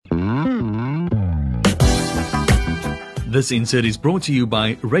This insert is brought to you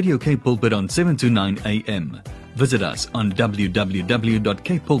by Radio K Pulpit on 7 to 9 a.m. Visit us on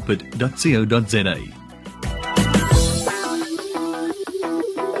www.kpulpit.co.za.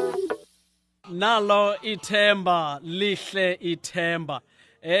 Nalo iThemba, lihle iThemba.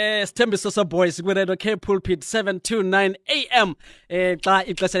 Sithembiso so boys kwi-Radio K Pulpit 7 to 9 a.m. Xa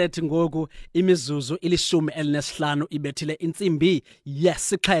ixesha lethi ngoku imizuzu 15 ibethile intsimbi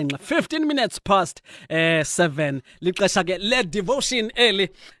yesixhenxe 15 minutes past 7 lixesha ke le devotion eli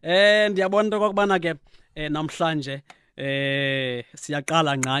ndiyabona into kokubana ke namhlanje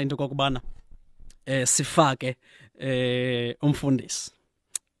siyaqala nqa into kokubana sifake umfundisi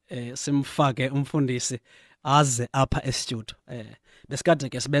simfake umfundisi aze apha e-studio besikade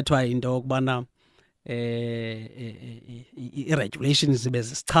ke sibethwa into okubana i-regulations zibe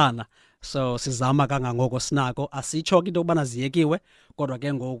zisichana so sizama kangangoko sinako asitsho into okubana ziyekiwe kodwa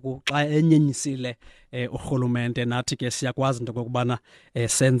ke ngoku xa enyenyisile urhulumente nathi ke siyakwazi into kokubana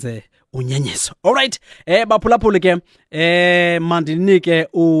senze unyenyiso. Alright, baphulaphuli ke mandinike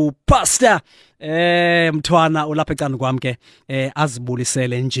uPst Mthwana ulapha ecani kwam ke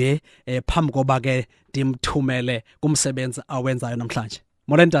azibulisele nje phambi koba ke ndimthumele kumsebenzi awenzayo namhlanje.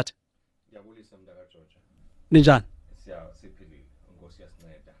 Molweni tata. Ngiyabulisa mntaka George. Ninjani? Siphilile. Inkosi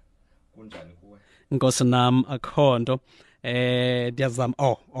yasinceda. Kunjani kuwe? Inkosi nam akho nto. Ndiyazama.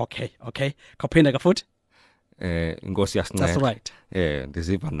 Oh, okay. Khawuphinde futhi. Inkosi yasinceda. That's right.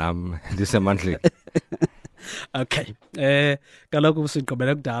 Ndiziva nam ndisemandleni. Okay. Kaloku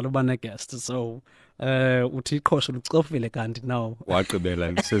sigqibele kudala uba ne-guest so uthi iqhosho lucofile kanti now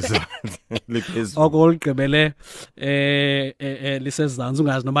Wagqibela lisezantsi liphezulu. Okulugqibele lisezantsi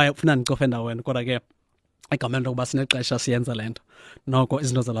ungazi noba ufuna ndicofe ndaweni kodwa ke egameni lokuba sinexesha siyenza lento noko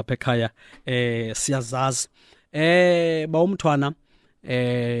izinto zalapha ekhaya siyazazi. Bawumthwana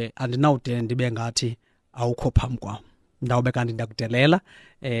andinawude ndibe ngathi awukho phambi kwam. Ndawube kanti ndakudelela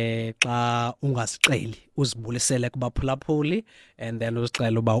xa ungasixeli uzibulisele kubaphulaphuli and then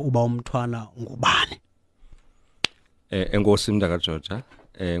uzixela uba umthwana ngubani. Enkosi mntaka George.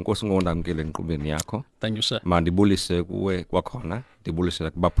 Enkosi ngondamkele enkqubeni yakho. Thank you sir. Mandibulise kuwe kwakhona ndibulisele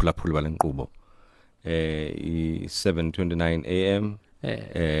kubaphulaphuli bale nkqubo. I-7:29 a.m.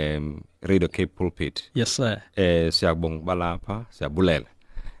 Radio K Pulpit. Yes sir. Siyabonga balapha siyabulela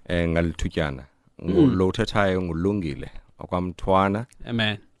ngalithutyana lo uthethayo ngulungile okwamthwana.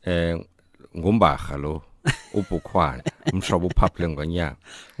 Amen. Ngumbarha lo uBukhwana umhlobo uphaphule ngonyaka.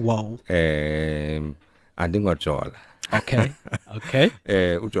 Wow. Andingojola. Okay.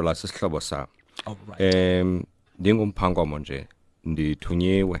 Ujola sisihlobo sam. All right. Ndingumphangwamo nje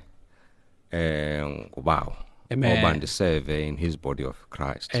ndithunyiwe ngubawo. Amen. Ngoba ndiserve in his body of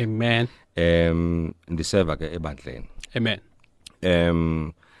Christ. Amen. Ndiserva ke ebandleni. Amen.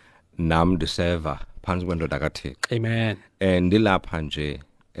 Nam ndiserva phansi kwendoda kaThixo. Amen. Ndilapha nje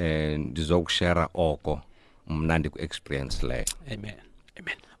ndizokushare oko mna ndiku-experience leyo. Amen.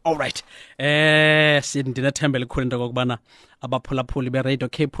 All right. Ndinethemba elikhulu into kokubana abaphulaphuli be-Radio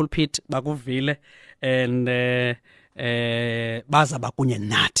K Pulpit bakuvile and baza bakunye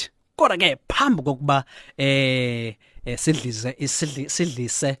nathi. Kodwa ke phambi kokuba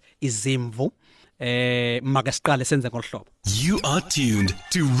sidlise izimvu make siqale senze ngohlobo. You are tuned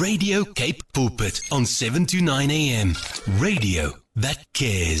to Radio Cape Pulpit on 7 to 9 a.m. Radio that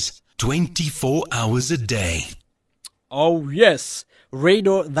cares 24 hours a day. Oh yes,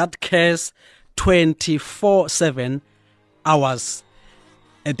 radio that cares 24/7 hours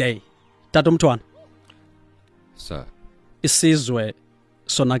a day. Tata Mthwana. Sir. Isizwe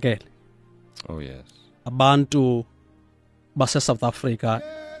sonakele. Oh yes. Abantu base South Africa,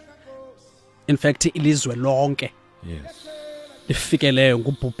 in fact ilizwe lonke. Yes. Lifikeleyo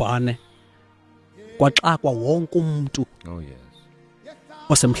ngubhubhane kwaxakwa wonke umuntu. Oh yes.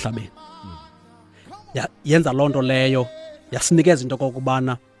 Osemhlabeni. Yenza lonto leyo yasinikeza into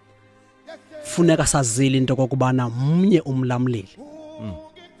kokubana funeka sazile into kokubana mnye umlamleli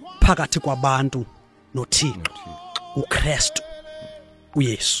phakathi kwabantu noThixo uKristu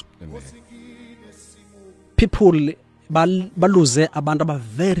uYesu. Amen. People baluze abantu aba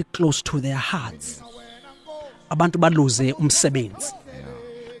very close to their hearts. Abantu baluze umsebenzi.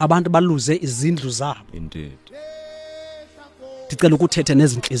 Abantu baluze izindlu zabo. Indeed. Ndicela ukuthethe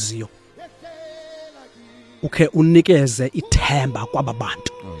nezinhliziyo. Ukhe unikeze ithemba kwaba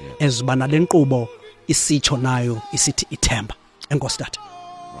bantu. Ezibana lenkqubo isitsho nayo isithi ithemba. Enkosi tata.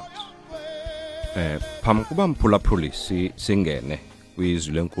 Phambi kuba mphulaphuli singene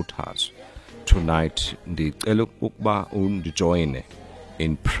kwizwi lenkuthazo. Tonight ndicela ukuba undijoyine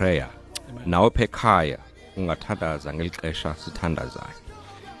in prayer. Nawe ekhaya ungathandaza ngelixesha sithandazayo.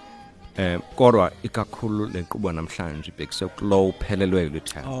 Kodwa ikakhulu lenkqubo namhlanje bekuse kulow uphelelwe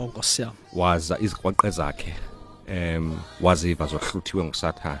lithemba. Oh Nkosi yami. Waza iziqwaqe zakhe waziva zohluthiwe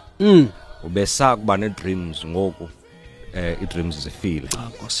ngusathana. Ubesa kuba ne-dreams ngoku i-dreams zifile.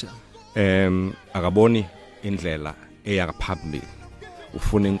 Nkosi yami. Akaboni indlela eyaphambili.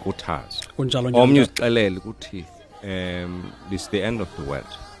 Ufuna inkuthazo. Kunjalo njalo. Omnye uzixelele ukuthi this the end of the world.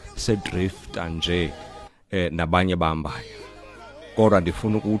 Sedrift nje nabanye bahambayo. Kodwa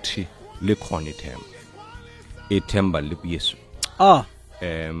ndifuna ukuthi likhona ithemba. Ithemba likuYesu.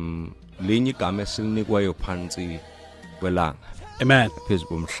 Linye igama esilinikwayo phansi kwelanga. Amen. Phezulu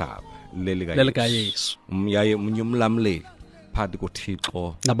komhlaba. Leli kaYesu. Umyaye umlamleli phakathi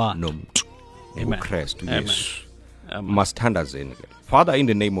koThixo nomuntu. UKristu Yesu. Masithandazeni ke. Father, in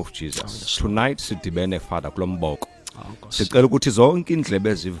the name of Jesus, tonight sidibene Father kulomboko. Sicela ukuthi zonke indlebe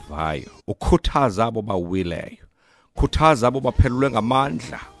ezivayo ukhuthaza abo bawileyo. Khuthaza abo baphelelwe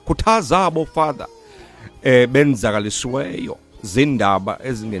ngamandla. Khuthaza abo Father benzakalisiweyo zindaba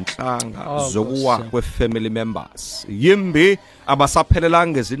ezingenhlanga zokuwa kwefamily members. Yimbi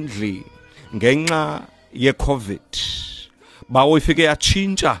abasaphelelanga ezindlini ngenxa ye-COVID. Bawo ifike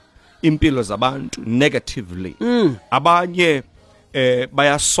yatshintsha impilo zabantu negatively. Abanye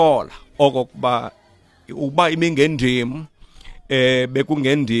bayasola okokuba uba imingendim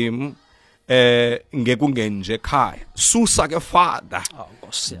bekungendim ngekungenje ekhaya. Susa ke Father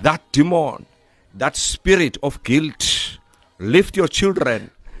that demon, that spirit of guilt. Lift your children,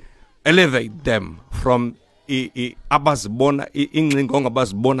 elevate them from abazibona ingcingo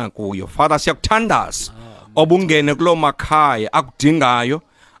ngabazibona kuyo. Father, siyakuthandaza obungene kulo makhaya akudingayo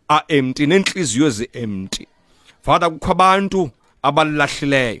empty nenhliziyo ezi-empty. Father, kukho abantu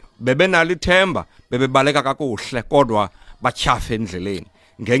abalahlileyo bebenalo ithemba bebebaleka kakuhle kodwa batyhafe endleleni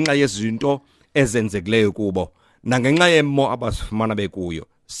ngenxa yezinto ezenzekileyo kubo nangenxa yemo abazifumana bekuyo.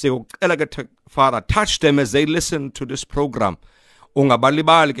 Siyocela ke Father, touch them as they listen to this program.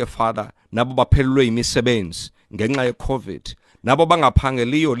 Ungabalibali ke Father nabo baphelelwe imisebenzi ngenxa ye-COVID, nabo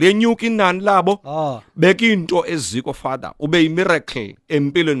bangaphangeliyo lenyuka inani labo beka into eziko Father, ube yimiracle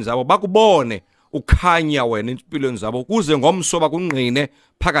empilweni zabo, bakubone ukhanya wena empilweni zabo kuze ngomso bakungqine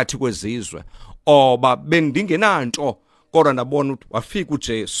phakathi kwezizwe. Oba bendingenanto kodwa nabona ukuthi wafika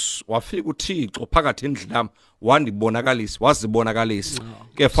uJesu, wafika uThixo phakathi endlini wandibonakalisa, wazibonakalisa.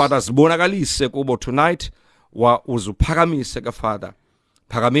 Ke Father, zibonakalise kubo tonight, uzuphakamise ke Father.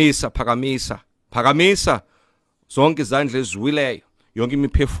 Phakamisa zonke izandla eziwileyo, yonke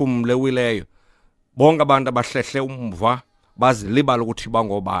imiphefumulo ewileyo. Bonke abantu abahlehle umva bazilibala ukuthi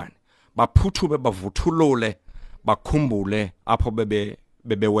bangobani. Baphuthume bavuthulule, bakhumbule apho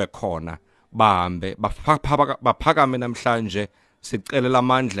bebewe khona. Bahambe baphakame namhlanje. Sicelela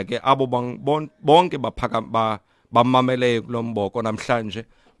amandla ke abo bonke bamameleyo kulomboko namhlanje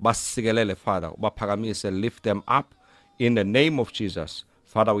basikelele Father, baphakamise, lift them up in the name of Jesus.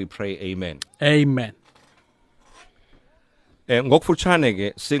 Father, we pray, amen. Amen. Ngokufutshane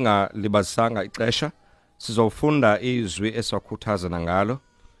ke singalibazisanga ixesha sizofunda izwi esiwakhuthaza ngalo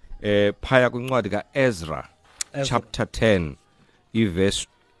phaya kwincwadi kaEzra chapter 10 iverse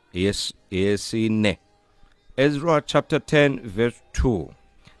yesine. Ezra chapter 10 verse 2.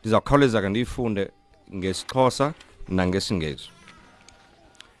 Ndizakhawuleza ke ndifunde ngesixhosa nangesingesi.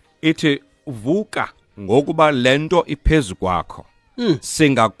 Ithi vuka ngokuba lento iphezulu kwakho.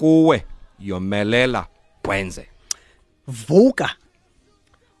 Singakuwe yomelela kwenze. Vuka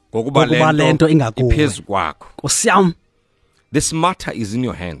ngokuba lento ingakuwe iphezulu kwakho. Nkosi yami. This matter is in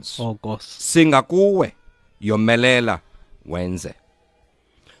your hands. Oh Nkosi. Singakuwe yomelela wenze.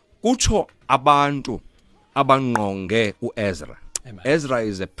 Kutsho abantu abanqonge uEzra. Ezra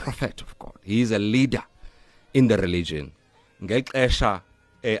is a prophet of God. He is a leader in the religion. Ngexesha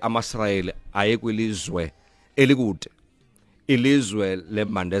amasirayeli ayekwilizwe elikude, ilizwe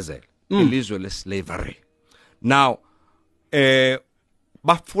lembandezelo, ilizwe leslavery. Now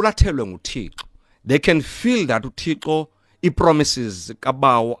bafulathelwe nguThixo. They can feel that uThixo ipromises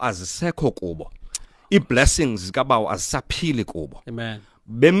kabawo azisekho kubo. Iblessings kabawo azisaphili kubo. Amen.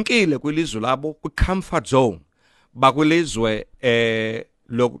 Bemkile kwilizwe labo kwi-comfort zone bakwilizwe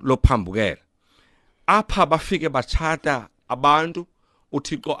lophambukela. Apha bafike bachata abantu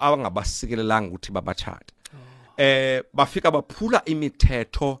uThixo abangabasikelelanga ukuthi babachata. Bafika baphula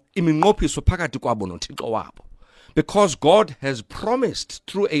imithetho, iminqophiso phakathi kwabo noThixo wabo. Because God has promised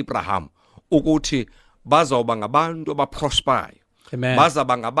through Abraham ukuthi bazawuba ngabantu abaprosperayo.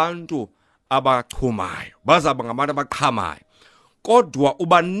 Bazaba ngabantu abachumayo. Bazaba ngabantu abaqhamayo. Kodwa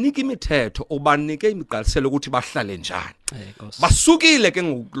ubanika imithetho, ubanike imigqaliselo ukuthi bahlale njani. Basukile ke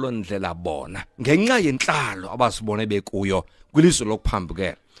ngokulondlela bona ngenxa yenhlalo abasibone bekuyo kwilizwe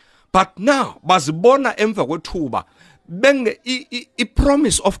lokuphambukela. but now bazibona emva kwethuba benge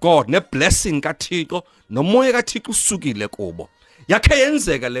I-promise of God ne-blessing kaThixo nomoya kaThixo usukile kubo. Yakhe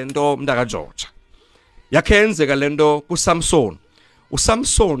yenzeka lento mntaka George. Yakhe yenzeka lento kuSamson.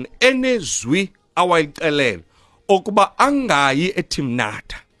 uSamson enezwi awayixelele okuba angayi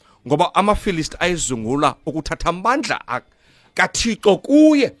eTimnatha ngoba amaFilisti ayizungula ukuthatha amandla kaThixo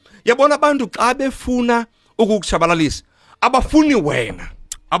kuye. Yabona abantu xa befuna ukukutshabalalisa abafuni wena,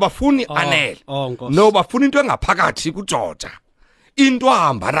 abafuni Anele, no bafuna into engaphakathi kuJoja, into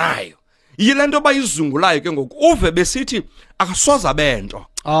ahamba nayo. Yile nto bayizungulayo ke ngoku uve besithi akasoza bento.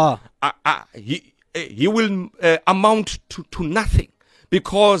 He will amount to nothing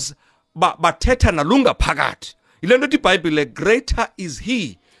because bathetha nalunga phakathi. Yile nto iBhayibhile, greater is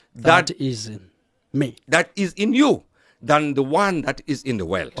he that is in me, that is in you than the one that is in the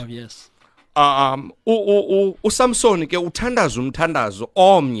world. Oh yes. uSamson ke uthandaza umthandazo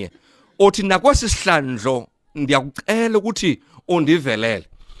omnye othi nakwasihlandlo ndiyakucela ukuthi undivelele.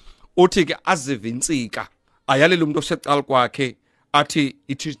 Uthi ke azive insika ayalela umuntu oseqala kwakhe athi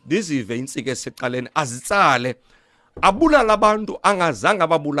ithi ndizive insika eseqaleni azitsale abulala abantu angazange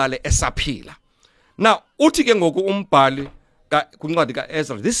ababulale esaphila. Now uthi ke ngoku umbhali kuncwadi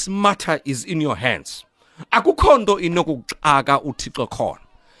kaEzra, this matter is in your hands. Akukho nto inokuxaka uThixo khona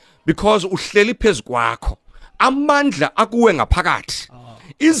because uhleli phezu kwakho, amandla akuwe ngaphakathi.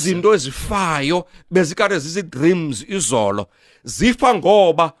 Izinto ezifayo bezikade zizidreams izolo zifa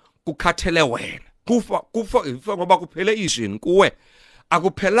ngoba kukhathele wena. Kufa ngoba kuphele ishini kuwe,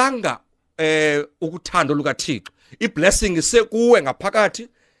 akuphelanga ukuthando lukaThixo. I-blessing isekuwe ngaphakathi,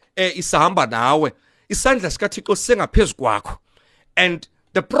 isahamba nawe, isandla sikaThixo sengaphezu kwakho, and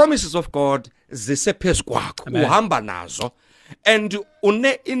the promises of God zisephezu kwakho, uhamba nazo, and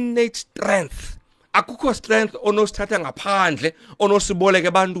une innate strength. Akukho strength onosithatha ngaphandle, onosiboleka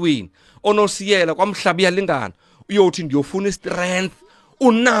ebantwini, onosiyela kwamhlaba iyalingana uyothi ndiyofuna strength.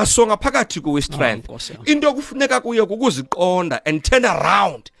 Unaso ngaphakathi kuwe strength. Into okufuneka kuyo ukuziqonda and turn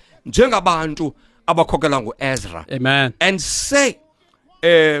around njengabantu abakhokela nguEzra. Amen. And say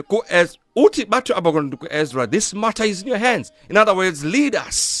uthi bathu abakhona kuEzra, this matter is in your hands. In other words, lead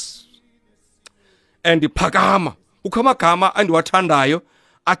us. And phakama ukamagama andiwathandayo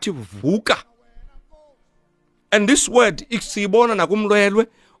athi vuka. And this word isibona nakumlwelwe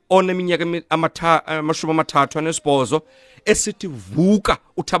oneminyaka 38 esithi vuka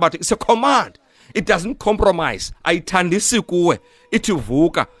uthabathe. It's a command. It doesn't compromise. Ayithandisi kuwe, ithi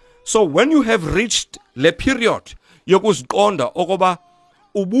vuka. So when you have reached le period yokuziqonda okoba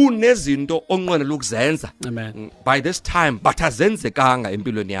ubunezinto onqwenela ukuzenza, amen, by this time but azenzekanga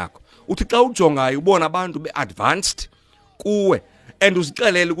empilweni yakho, uthi xa ujongayo ubona abantu beadvanced kuwe and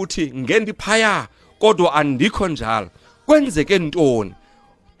uzixelele ukuthi ngendiphaya kodwa andikho njalo, kwenzeke ntoni?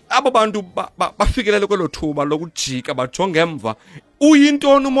 Abo bantu bafikelele kwelo thuba lokujika bajonge emva,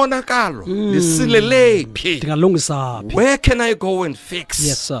 uyintoni umonakalo, lisilele phi, ndingalungisa phi, where can I go and fix?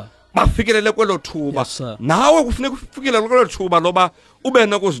 Yes sir. Bafikelele kwelo thuba. Yes, sir. Nawe kufuneka ufikelele kwelo thuba loba ube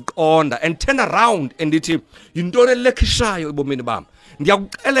nokuziqonda and turn around and ithi yintoni elekhishayo ebomini bami.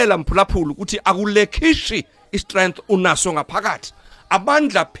 Ndiyakuxelela mphulaphula ukuthi akulekhishi istrength unaso ngaphakathi.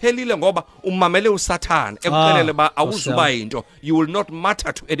 Amandla phelile ngoba umamele uSathane ekuxelele ba awuzuba into, you will not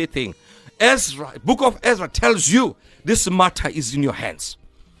matter to anything. Ezra, book of Ezra tells you this matter is in your hands.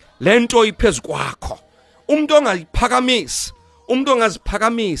 Lento iphezu kwakho. Umuntu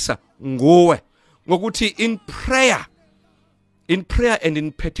ongaziphakamisa nguwe ngokuthi in prayer and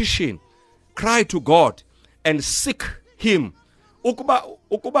in petition cry to God and seek him.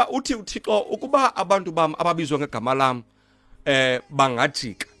 Ukuba uthi uThixo, ukuba abantu bami ababizwa ngegama lami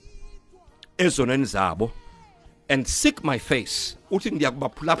bangajika ezonweni zabo and seek my face, uthi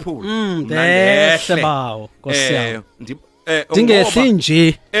ndiyakubaphulaphula ndehle bawo Nkosi ndingehli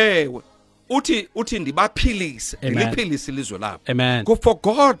nje, uthi ndibaphilise, ndiliphilise ilizwe labo. Amen. Go for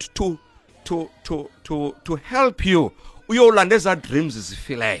God to help you uyolanda eza dreams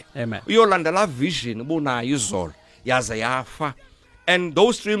zifileyo, uyolanda la vision ubunayo izolo yaze yafa, and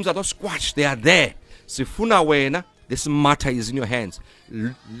those dreams are not squashed, they are there. Sifuna wena, this matter is in your hands.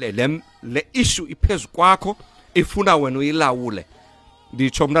 Le issue iphezu kwakho, ifuna wena uyilawule.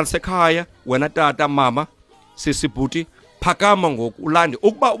 Nditsho mntana sekhaya, wena tata, mama, sisibhuti, phakama ngoku ulande.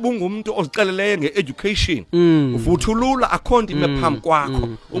 Ukuba ubungumuntu ozixeleleyo ngeeducation, uvuthulula akhonto ime phambi kwakho.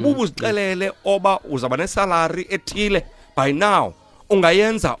 Ubuzixelele oba uzaba nesalary ethile, by now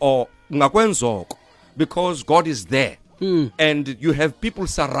ungayenza or ungakwenza oko because God is there. And you have people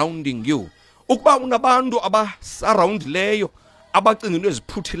surrounding you. Ukuba unabantu abasurround leyo abacinga into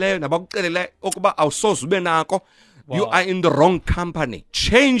eziphuthileyo nabakuxelele ukuba awusoze ube nako, You are in the wrong company.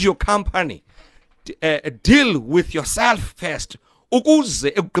 Change your company. Deal with yourself first.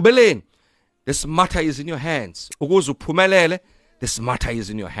 Ukuze ekugqibeleni, this matter is in your hands. Ukuze uphumelele, this matter is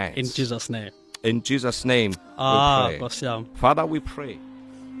in your hands. In Jesus' name. In Jesus' name, we pray. Father, we pray.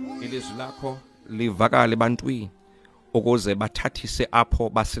 Ilizwi lakho livakale bantwini ukuze bathathise apho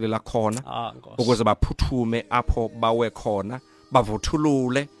basilela khona, ukuze baphuthume apho bawe khona,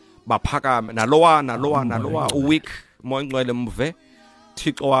 bavuthulule, baphakame nalowa uweak moya ngcwele mve.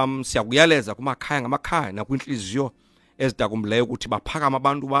 Thixo wami siyakuyaleza kumakhaya ngamakhaya nakwinhliziyo ezidakumbileyo ukuthi baphakama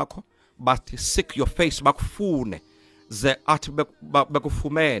abantu bakho, bathi seek your face, bakufune ze athi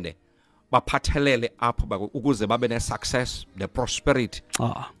bekufumene, baphathelele apho ukuze babe ne success, the prosperity,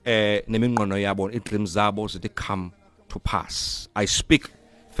 neminqono yabo, idreams zabo zithi come to pass. I speak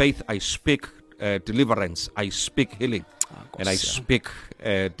faith, I speak deliverance, I speak healing, and I speak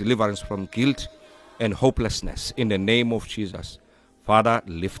deliverance from guilt and hopelessness in the name of Jesus. Father,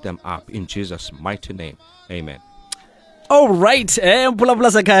 lift them up in Jesus' mighty name. Amen. All right,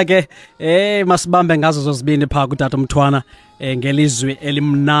 mphulaphula sekhaya ke masibambe ngazo zozibini pha kuTata Mthwana ngelizwi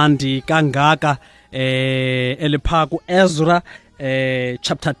elimnandi kangaka elipha ku Ezra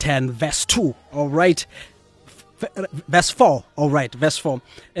chapter 10 verse 2. All right. Verse 4. All right, verse 4.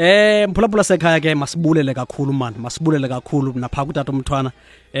 Mphulaphula sekhaya ke masibulele kakhulu man, masibulele kakhulu napha kuTata Mthwana.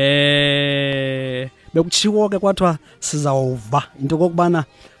 Bekuchiwo ke kwathwa sizawuva into kokubana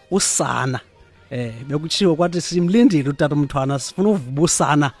usana bekuchiwo kwathi simlindile uTata Mthwana sifuna uvuba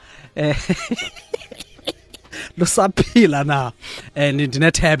usana lusaphila na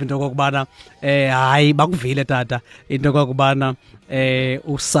ndinethemba into kokubana hayi bakuvile tata into kokubana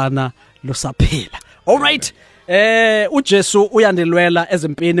usana lusaphila. All right. uJesu uyandilwela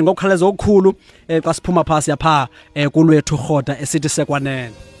ezimpini ngokukhaleza okukhulu xa siphuma phasi yapha kulwethu rhoda esithi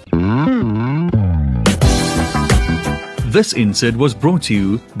sekwanene. This insert was brought to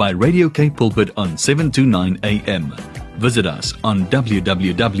you by Radio Cape Pulpit on 729 AM. Visit us on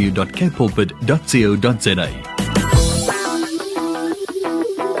www.capepulpit.co.za.